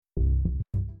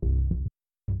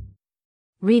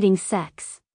Reading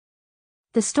sex.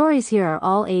 The stories here are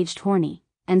all aged horny,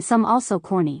 and some also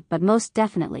corny, but most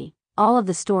definitely, all of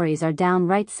the stories are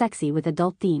downright sexy with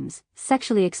adult themes,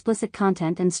 sexually explicit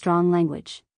content and strong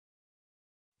language.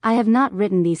 I have not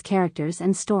written these characters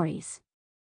and stories.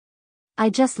 I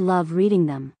just love reading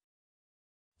them.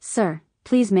 Sir,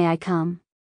 please may I come?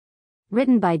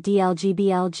 Written by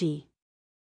DLGBLG.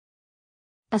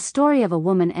 A story of a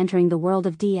woman entering the world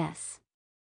of DS.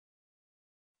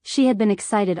 She had been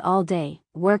excited all day,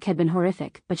 work had been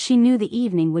horrific, but she knew the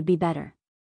evening would be better.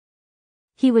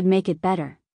 He would make it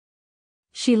better.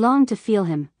 She longed to feel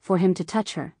him, for him to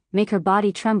touch her, make her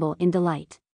body tremble in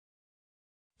delight.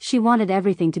 She wanted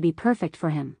everything to be perfect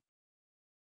for him.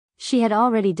 She had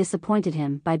already disappointed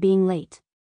him by being late.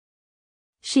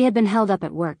 She had been held up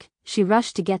at work, she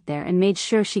rushed to get there and made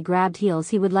sure she grabbed heels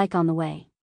he would like on the way.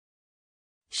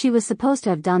 She was supposed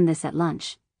to have done this at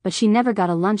lunch, but she never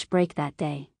got a lunch break that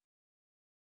day.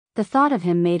 The thought of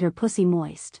him made her pussy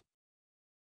moist.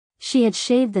 She had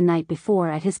shaved the night before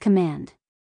at his command.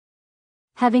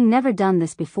 Having never done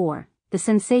this before, the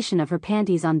sensation of her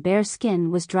panties on bare skin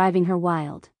was driving her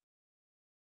wild.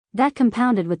 That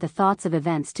compounded with the thoughts of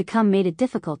events to come made it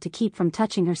difficult to keep from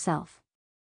touching herself.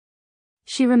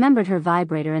 She remembered her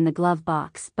vibrator in the glove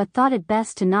box but thought it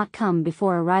best to not come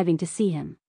before arriving to see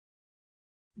him.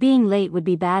 Being late would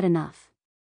be bad enough.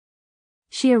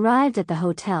 She arrived at the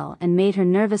hotel and made her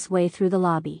nervous way through the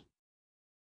lobby.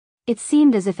 It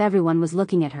seemed as if everyone was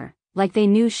looking at her, like they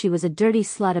knew she was a dirty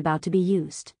slut about to be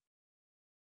used.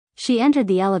 She entered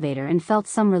the elevator and felt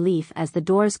some relief as the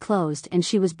doors closed and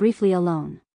she was briefly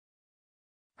alone.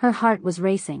 Her heart was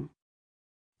racing.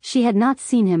 She had not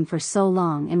seen him for so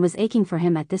long and was aching for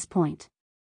him at this point.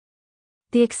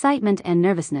 The excitement and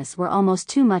nervousness were almost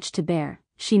too much to bear.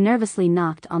 She nervously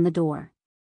knocked on the door.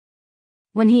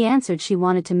 When he answered, she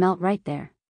wanted to melt right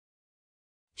there.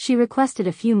 She requested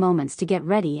a few moments to get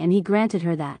ready and he granted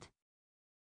her that.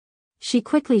 She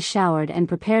quickly showered and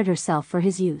prepared herself for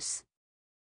his use.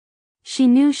 She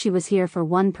knew she was here for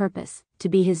one purpose, to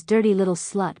be his dirty little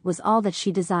slut was all that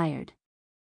she desired.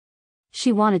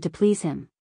 She wanted to please him.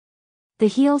 The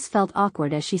heels felt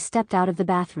awkward as she stepped out of the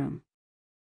bathroom.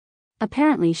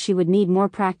 Apparently she would need more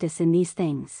practice in these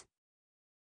things.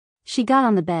 She got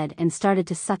on the bed and started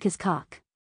to suck his cock.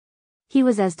 He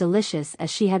was as delicious as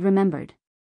she had remembered.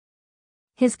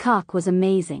 His cock was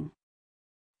amazing.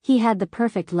 He had the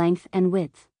perfect length and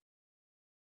width.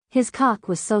 His cock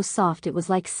was so soft it was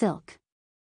like silk.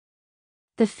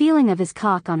 The feeling of his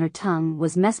cock on her tongue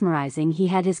was mesmerizing. He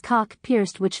had his cock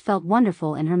pierced, which felt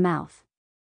wonderful in her mouth.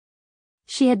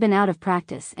 She had been out of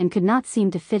practice and could not seem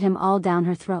to fit him all down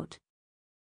her throat.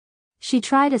 She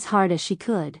tried as hard as she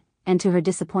could, and to her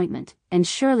disappointment, and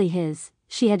surely his,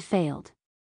 she had failed.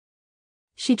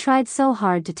 She tried so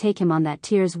hard to take him on that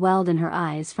tears welled in her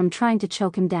eyes from trying to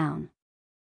choke him down.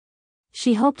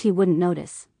 She hoped he wouldn't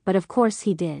notice, but of course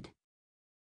he did.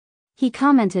 He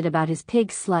commented about his pig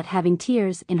slut having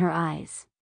tears in her eyes.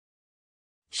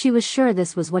 She was sure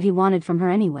this was what he wanted from her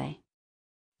anyway.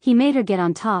 He made her get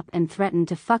on top and threatened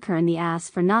to fuck her in the ass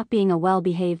for not being a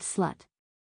well-behaved slut.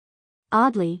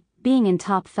 Oddly, being in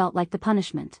top felt like the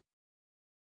punishment.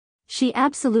 She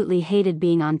absolutely hated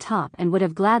being on top and would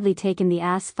have gladly taken the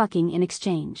ass fucking in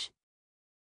exchange.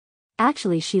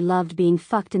 Actually, she loved being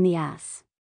fucked in the ass.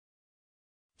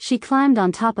 She climbed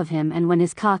on top of him and when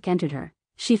his cock entered her,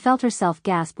 she felt herself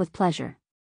gasp with pleasure.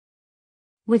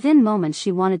 Within moments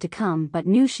she wanted to come but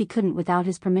knew she couldn't without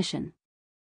his permission.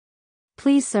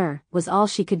 "Please sir," was all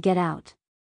she could get out.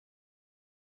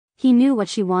 He knew what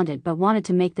she wanted but wanted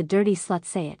to make the dirty slut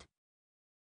say it.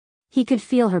 He could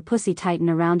feel her pussy tighten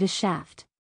around his shaft.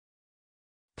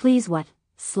 "Please what,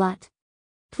 slut?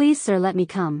 Please sir, let me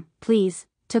come, please,"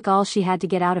 took all she had to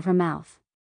get out of her mouth.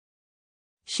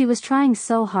 She was trying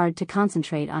so hard to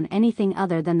concentrate on anything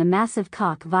other than the massive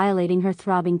cock violating her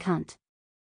throbbing cunt.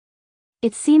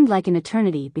 It seemed like an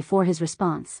eternity before his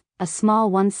response, "A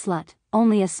small one, slut,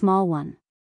 only a small one."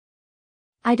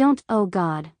 Oh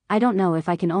God, I don't know if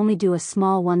I can only do a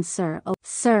small one, sir,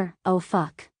 oh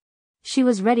fuck." She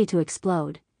was ready to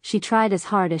explode. She tried as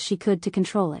hard as she could to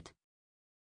control it.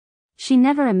 She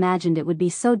never imagined it would be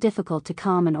so difficult to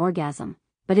calm an orgasm,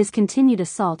 but his continued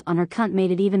assault on her cunt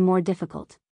made it even more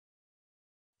difficult.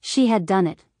 She had done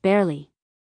it, barely.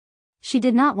 She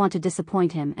did not want to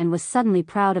disappoint him and was suddenly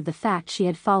proud of the fact she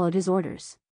had followed his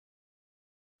orders.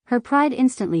 Her pride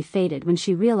instantly faded when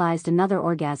she realized another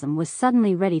orgasm was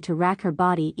suddenly ready to rack her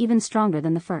body even stronger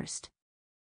than the first.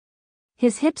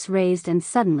 His hips raised and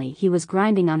suddenly he was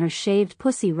grinding on her shaved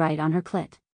pussy right on her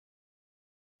clit.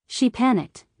 She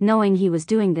panicked, knowing he was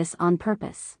doing this on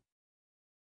purpose.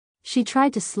 She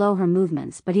tried to slow her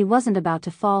movements, but he wasn't about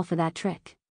to fall for that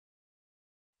trick.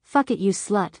 Fuck it, you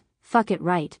slut, fuck it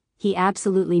right, he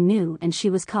absolutely knew, and she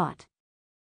was caught.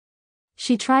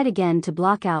 She tried again to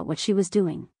block out what she was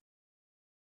doing.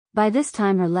 By this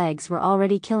time her legs were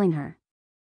already killing her.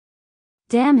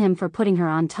 Damn him for putting her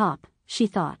on top, she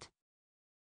thought.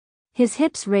 His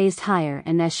hips raised higher,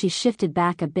 and as she shifted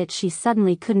back a bit she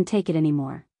suddenly couldn't take it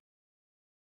anymore.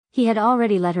 He had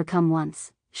already let her come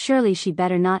once, surely she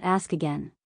better not ask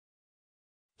again.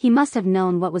 He must have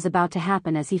known what was about to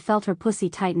happen as he felt her pussy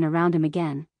tighten around him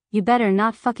again. You better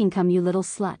not fucking come, you little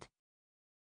slut.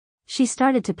 She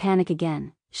started to panic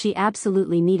again. She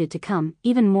absolutely needed to come,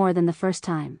 even more than the first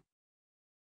time.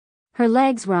 Her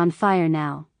legs were on fire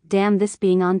now, damn this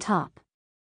being on top.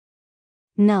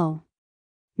 No.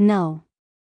 No.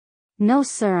 No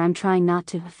sir, I'm trying not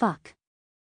to, fuck.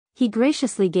 He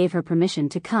graciously gave her permission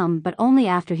to come, but only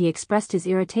after he expressed his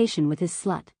irritation with his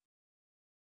slut.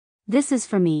 This is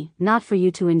for me, not for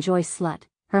you to enjoy, slut.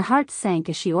 Her heart sank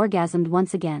as she orgasmed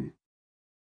once again.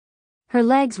 Her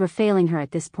legs were failing her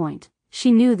at this point.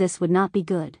 She knew this would not be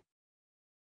good.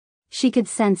 She could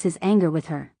sense his anger with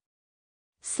her.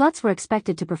 Sluts were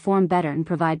expected to perform better and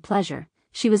provide pleasure.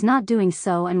 She was not doing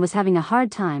so and was having a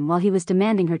hard time while he was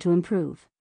demanding her to improve.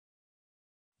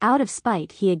 Out of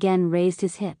spite, he again raised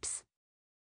his hips.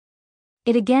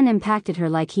 It again impacted her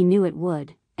like he knew it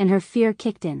would, and her fear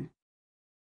kicked in.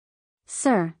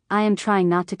 Sir, I am trying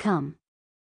not to come.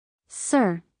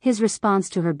 Sir, his response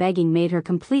to her begging made her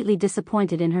completely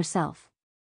disappointed in herself.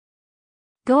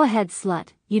 Go ahead, slut,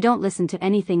 you don't listen to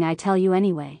anything I tell you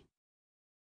anyway.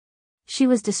 She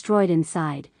was destroyed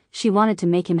inside. She wanted to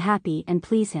make him happy and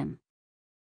please him.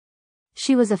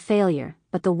 She was a failure,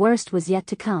 but the worst was yet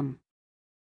to come.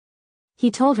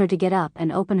 He told her to get up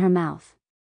and open her mouth.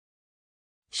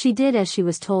 She did as she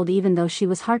was told, even though she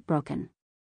was heartbroken.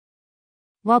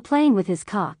 While playing with his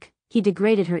cock, he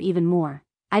degraded her even more.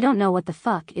 I don't know what the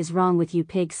fuck is wrong with you,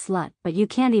 pig slut, but you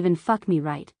can't even fuck me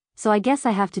right, so I guess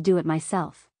I have to do it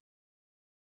myself.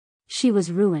 She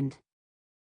was ruined.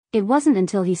 It wasn't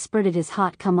until he spurted his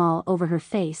hot cum all over her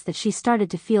face that she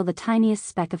started to feel the tiniest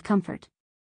speck of comfort.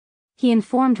 He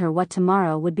informed her what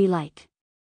tomorrow would be like.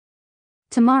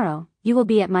 Tomorrow, you will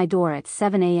be at my door at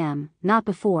 7 a.m., not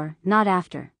before, not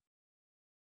after.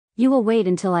 You will wait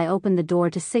until I open the door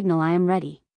to signal I am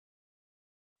ready.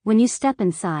 When you step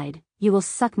inside, you will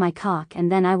suck my cock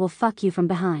and then I will fuck you from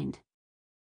behind.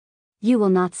 You will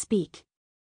not speak.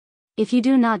 If you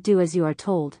do not do as you are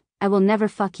told, I will never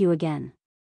fuck you again.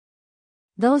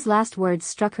 Those last words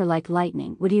struck her like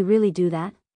lightning. Would he really do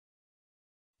that?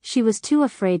 She was too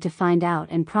afraid to find out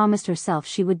and promised herself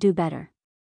she would do better.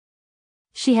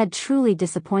 She had truly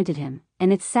disappointed him,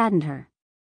 and it saddened her.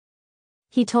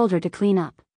 He told her to clean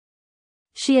up.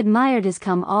 She admired his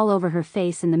cum all over her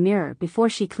face in the mirror before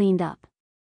she cleaned up.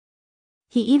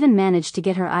 He even managed to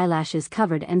get her eyelashes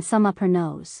covered and some up her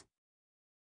nose.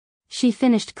 She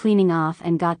finished cleaning off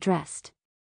and got dressed.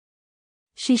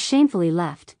 She shamefully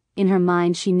left. In her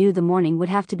mind she knew the morning would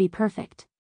have to be perfect.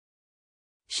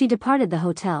 She departed the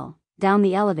hotel, down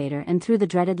the elevator and through the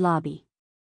dreaded lobby.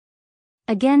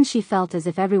 Again she felt as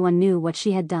if everyone knew what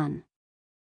she had done.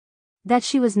 That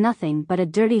she was nothing but a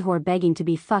dirty whore begging to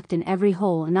be fucked in every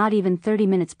hole not even 30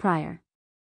 minutes prior.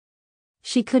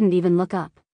 She couldn't even look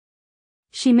up.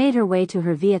 She made her way to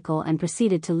her vehicle and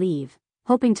proceeded to leave,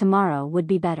 hoping tomorrow would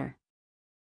be better.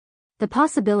 The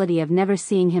possibility of never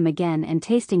seeing him again and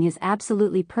tasting his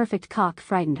absolutely perfect cock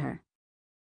frightened her.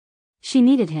 She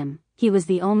needed him, he was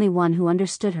the only one who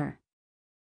understood her.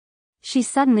 She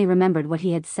suddenly remembered what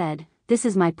he had said, "This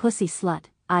is my pussy, slut,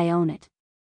 I own it.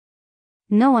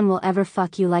 No one will ever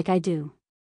fuck you like I do."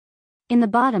 In the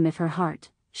bottom of her heart,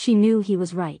 she knew he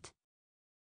was right.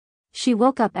 She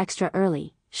woke up extra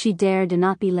early, she dared to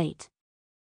not be late.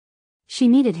 She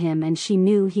needed him and she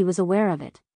knew he was aware of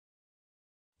it.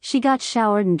 She got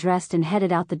showered and dressed and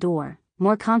headed out the door,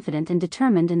 more confident and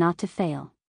determined not to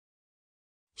fail.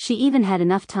 She even had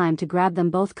enough time to grab them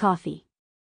both coffee.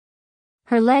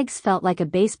 Her legs felt like a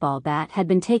baseball bat had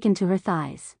been taken to her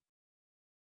thighs.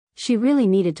 She really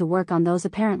needed to work on those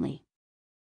apparently.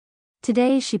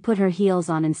 Today she put her heels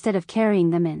on instead of carrying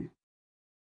them in.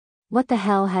 What the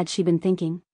hell had she been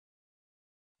thinking?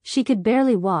 She could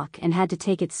barely walk and had to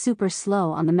take it super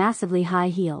slow on the massively high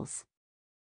heels.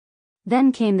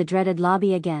 Then came the dreaded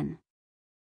lobby again.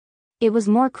 It was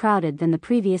more crowded than the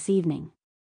previous evening.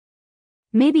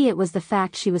 Maybe it was the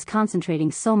fact she was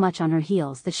concentrating so much on her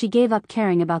heels that she gave up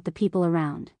caring about the people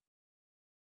around.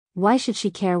 Why should she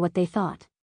care what they thought?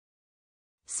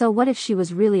 So what if she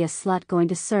was really a slut going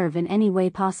to serve in any way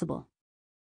possible?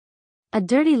 A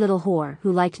dirty little whore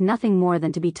who liked nothing more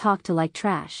than to be talked to like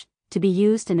trash, to be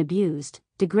used and abused,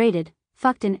 degraded,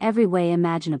 fucked in every way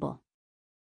imaginable.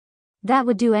 That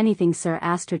would do anything Sir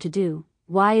asked her to do.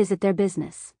 Why is it their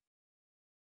business?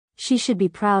 She should be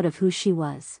proud of who she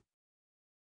was.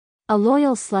 A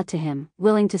loyal slut to him,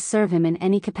 willing to serve him in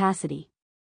any capacity.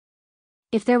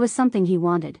 If there was something he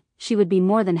wanted, she would be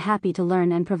more than happy to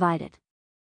learn and provide it.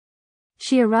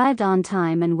 She arrived on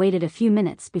time and waited a few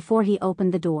minutes before he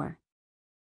opened the door.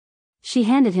 She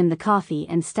handed him the coffee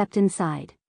and stepped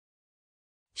inside.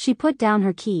 She put down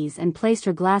her keys and placed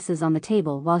her glasses on the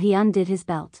table while he undid his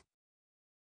belt.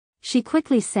 She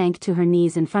quickly sank to her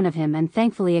knees in front of him and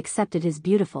thankfully accepted his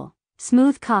beautiful,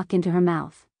 smooth cock into her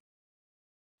mouth.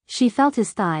 She felt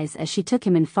his thighs as she took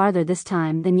him in farther this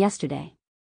time than yesterday.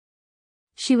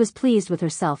 She was pleased with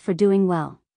herself for doing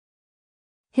well.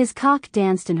 His cock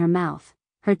danced in her mouth,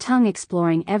 her tongue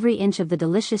exploring every inch of the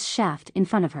delicious shaft in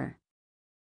front of her.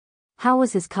 How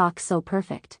was his cock so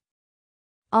perfect?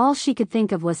 All she could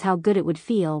think of was how good it would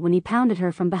feel when he pounded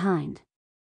her from behind.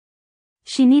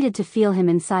 She needed to feel him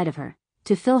inside of her,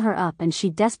 to fill her up, and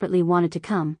she desperately wanted to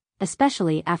come,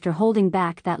 especially after holding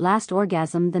back that last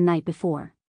orgasm the night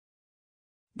before.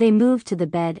 They moved to the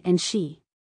bed and she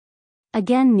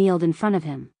again kneeled in front of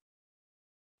him.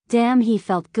 Damn, he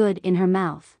felt good in her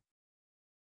mouth.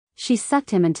 She sucked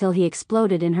him until he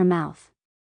exploded in her mouth.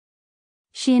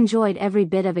 She enjoyed every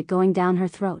bit of it going down her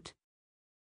throat.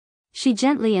 She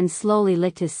gently and slowly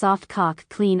licked his soft cock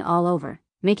clean all over,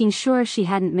 making sure she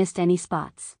hadn't missed any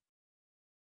spots.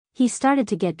 He started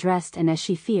to get dressed, and as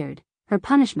she feared, her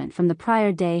punishment from the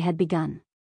prior day had begun.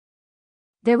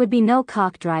 There would be no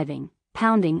cock driving,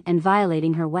 pounding and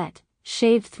violating her wet,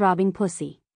 shaved throbbing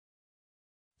pussy.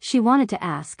 She wanted to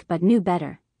ask but knew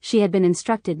better. She had been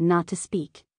instructed not to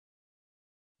speak.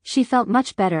 She felt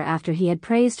much better after he had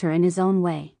praised her in his own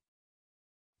way.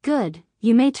 Good,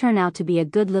 you may turn out to be a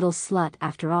good little slut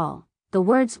after all. The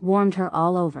words warmed her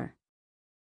all over.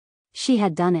 She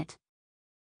had done it.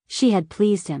 She had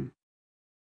pleased him.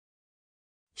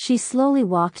 She slowly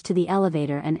walked to the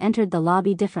elevator and entered the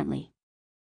lobby differently.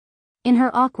 In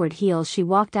her awkward heels she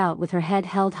walked out with her head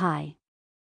held high.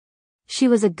 She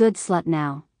was a good slut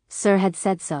now, Sir had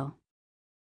said so.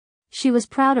 She was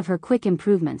proud of her quick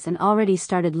improvements and already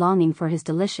started longing for his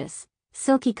delicious,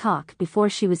 silky cock before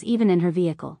she was even in her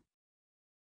vehicle.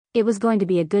 It was going to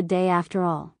be a good day after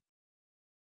all.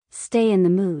 Stay in the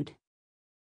mood.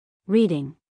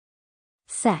 Reading.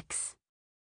 Sex.